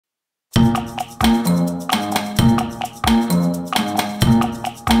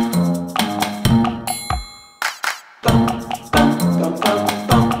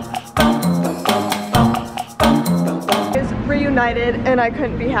and I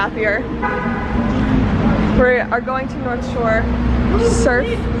couldn't be happier. We are going to North Shore, surf,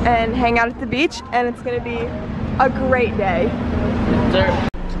 and hang out at the beach, and it's gonna be a great day.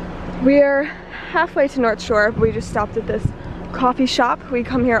 We are halfway to North Shore, but we just stopped at this coffee shop. We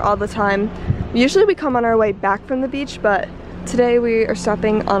come here all the time. Usually we come on our way back from the beach, but today we are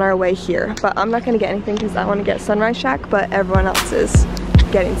stopping on our way here. But I'm not gonna get anything because I want to get Sunrise Shack, but everyone else is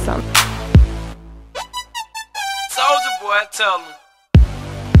getting some. Soldier boy, tell me.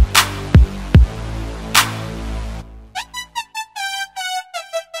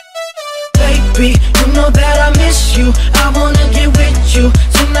 Baby, you know that I miss you. I wanna get with you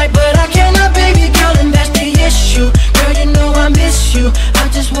tonight, but I cannot, baby girl, and that's the issue. Girl, you know I miss you. I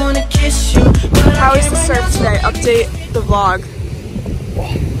just wanna kiss you. How is the surf today? Update the vlog.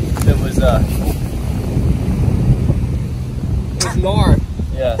 It was Nar.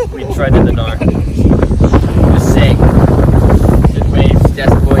 Yeah, we tried to the Nar. It was sick. Good waves,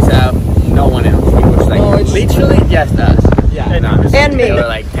 just the boys out, no one else. It was like literally just us. Yeah, and me. There were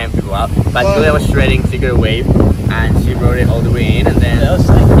like 10 people out. But Julia was shredding, she got a wave, and she rode it all the way in, and then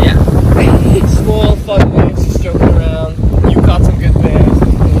yeah. Small fun waves, just joking around. You caught some good waves.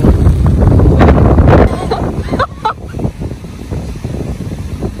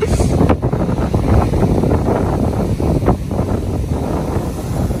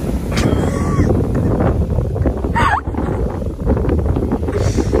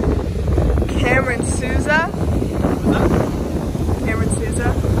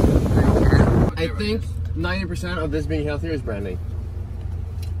 I think 90% of this being healthier is branding.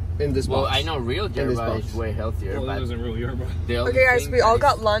 In this box. Well, I know real yerba is way healthier. Well, that isn't real yerba. Okay guys, we all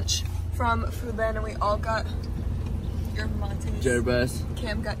got lunch from Foodland and we all got yerba mates. Yerbas.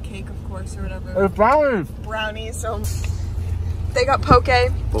 Cam got cake, of course, or whatever. Brownies. Brownies, so they got poke.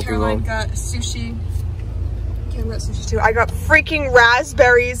 Caroline got sushi. Cam got sushi too. I got freaking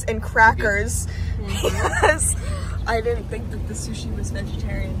raspberries and crackers. Because I didn't think that the sushi was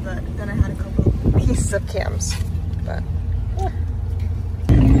vegetarian, but then I had a couple pieces of Cam's. But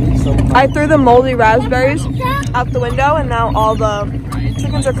I threw the moldy raspberries out the window and now all the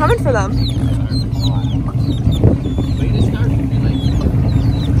chickens are coming for them.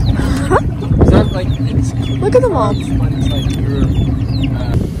 Look at them all.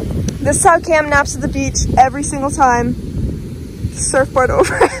 This is how Cam naps at the beach every single time. Surfboard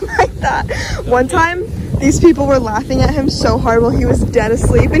over him like that. One time, these people were laughing at him so hard while he was dead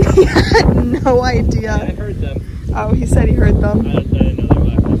asleep and he had no idea. Yeah, I heard them. Oh, he said he heard them. I didn't know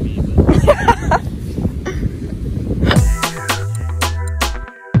they were laughing at me.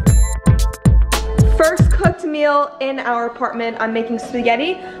 But... First cooked meal in our apartment. I'm making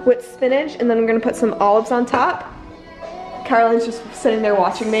spaghetti with spinach and then I'm gonna put some olives on top. Caroline's just sitting there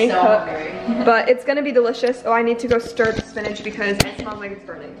watching me cook. But it's gonna be delicious. Oh, I need to go stir the spinach because it smells like it's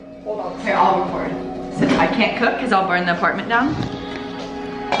burning. Hold on. Here, I'll record. Since I can't cook because I'll burn the apartment down.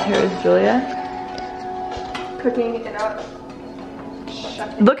 Here's Julia. Cooking it up.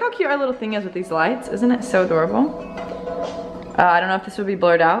 Look how cute our little thing is with these lights. Isn't it so adorable? I don't know if this would be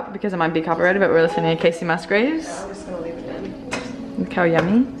blurred out because it might be copyrighted, but we're listening to Casey Musgraves. I'm just gonna leave it in. Look how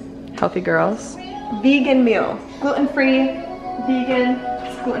yummy. Healthy girls. Vegan meal. Gluten-free, vegan,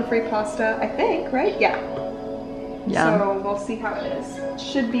 gluten-free pasta, I think, right? Yeah. Yeah. So we'll see how it is.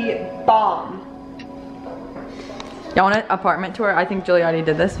 Should be bomb. Y'all want an apartment tour? I think Julia already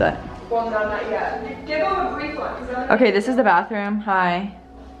did this, but. Well, no, not yet. Give them a brief one. Okay, this is the bathroom. Hi.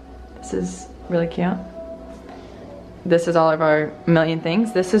 This is really cute. This is all of our million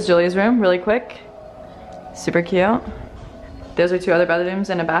things. This is Julia's room, really quick. Super cute. Those are 2 other bedrooms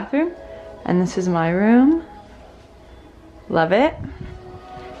and a bathroom. And this is my room. Love it.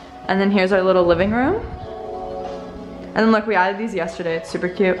 And then here's our little living room. And then look, we added these yesterday. It's super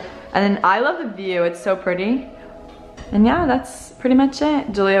cute. And then I love the view. It's so pretty. And yeah, that's pretty much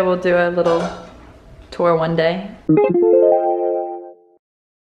it. Julia will do a little tour one day.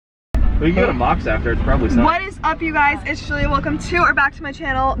 We can go to Mox after, it's probably something. What is up, you guys? It's Julia. Welcome to or back to my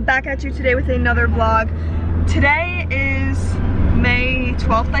channel. Back at you today with another vlog. Today is May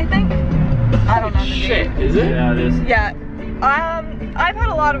 12th, I think. I don't know the date. Is it? Yeah, it is. Yeah. I've had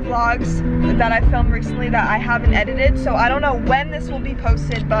a lot of vlogs that I filmed recently that I haven't edited, so I don't know when this will be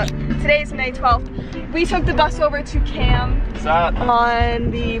posted, but today's May 12th. We took the bus over to Cam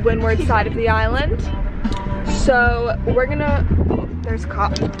on the windward side of the island. So we're gonna, there's a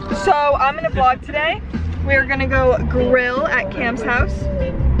cop. So I'm gonna vlog today. We're gonna go grill at Cam's house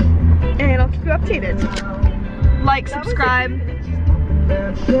and I'll keep you updated. Like, subscribe.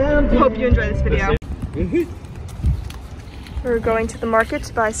 Hope you enjoy this video. We're going to the market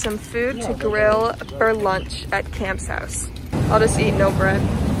to buy some food to grill for lunch at Cam's house. I'll just eat no bread.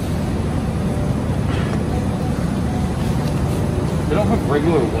 They don't have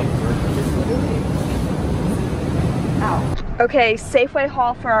regular one burger. Okay, Safeway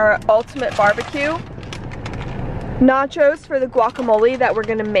haul for our ultimate barbecue. Nachos for the guacamole that we're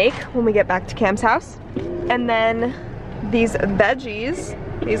gonna make when we get back to Cam's house. And then these veggies.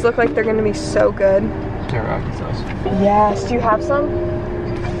 These look like they're gonna be so good. Teriyaki sauce. Yes, do you have some?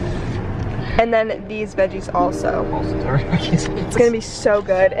 And then these veggies also. Also teriyaki sauce. It's gonna be so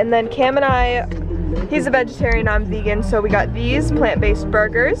good. And then Cam and I, he's a vegetarian, I'm vegan, so we got these plant-based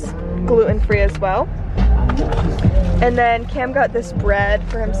burgers, gluten-free as well. And then Cam got this bread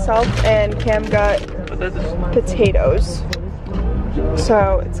for himself, and Cam got potatoes.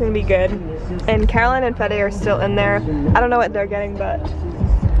 So it's gonna be good. And Caroline and Fede are still in there. I don't know what they're getting, but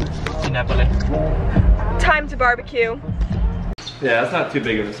time to barbecue. Yeah, that's not too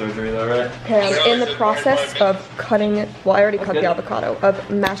big of a surgery though, right? Okay, I'm in the process of cutting it. Well, I already cut the avocado, of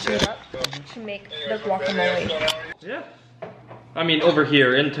mashing it up to make the guacamole. Yeah. I mean, over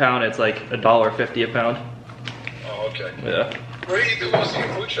here in town, it's like $1.50 a pound. Oh, okay. Yeah. Where do you do most of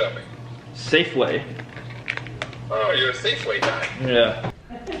your food shopping? Safeway. Oh, you're a Safeway guy. Yeah.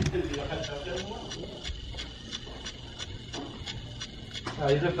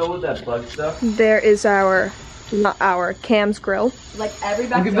 These are filled with that bug stuff. There is Cam's grill. Like every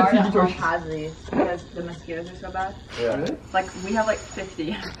backyard at home has these because the mosquitoes are so bad. Yeah. Like we have like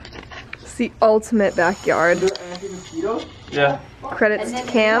 50. It's the ultimate backyard. Anti-mosquito? Yeah. Credits And to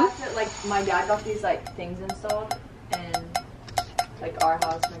then Cam. we have to, like my dad got these like things installed in like our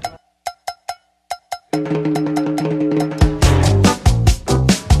house.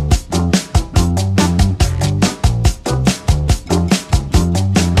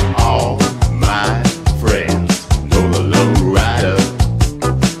 All my friends know the low rider.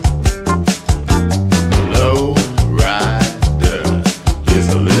 The low rider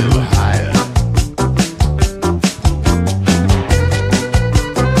is a little higher.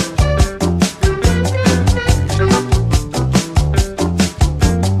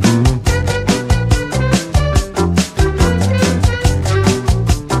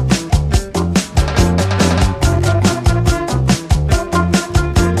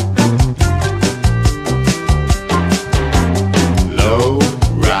 Low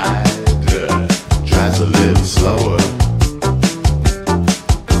rider drives a little slower.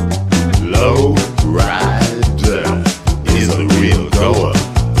 Low rider is a real goer.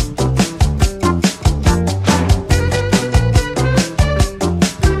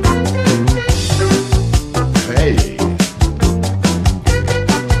 Hey.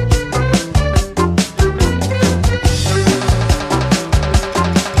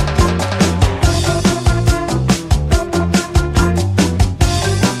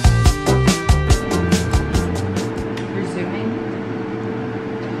 Resuming.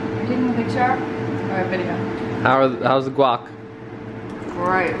 You're taking a picture or a video? How's the guac?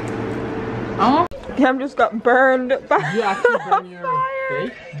 Right. Oh. Cam just got burned by You actually burn your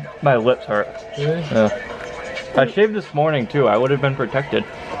face? My lips hurt. Really? Yeah. I shaved this morning too. I would have been protected.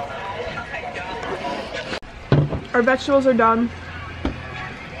 Our vegetables are done.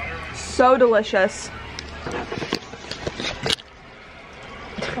 So delicious.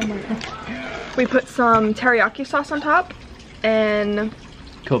 Oh my God. We put some teriyaki sauce on top and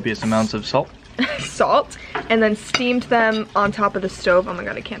Copious amounts of salt. salt, and then steamed them on top of the stove. Oh my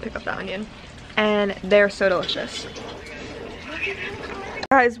God, I can't pick up that onion. And they're so delicious.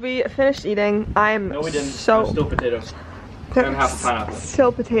 Guys, we finished eating. I am No, we didn't. so Still potatoes. And half a pineapple.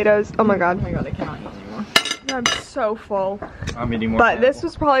 Still potatoes. Oh my God. Oh my God, I cannot eat anymore. I'm so full. I'm eating more. But this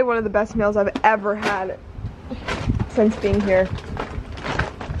was probably one of the best meals I've ever had since being here.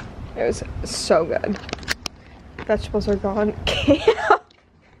 It was so good. Vegetables are gone.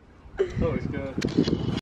 Oh, it's good.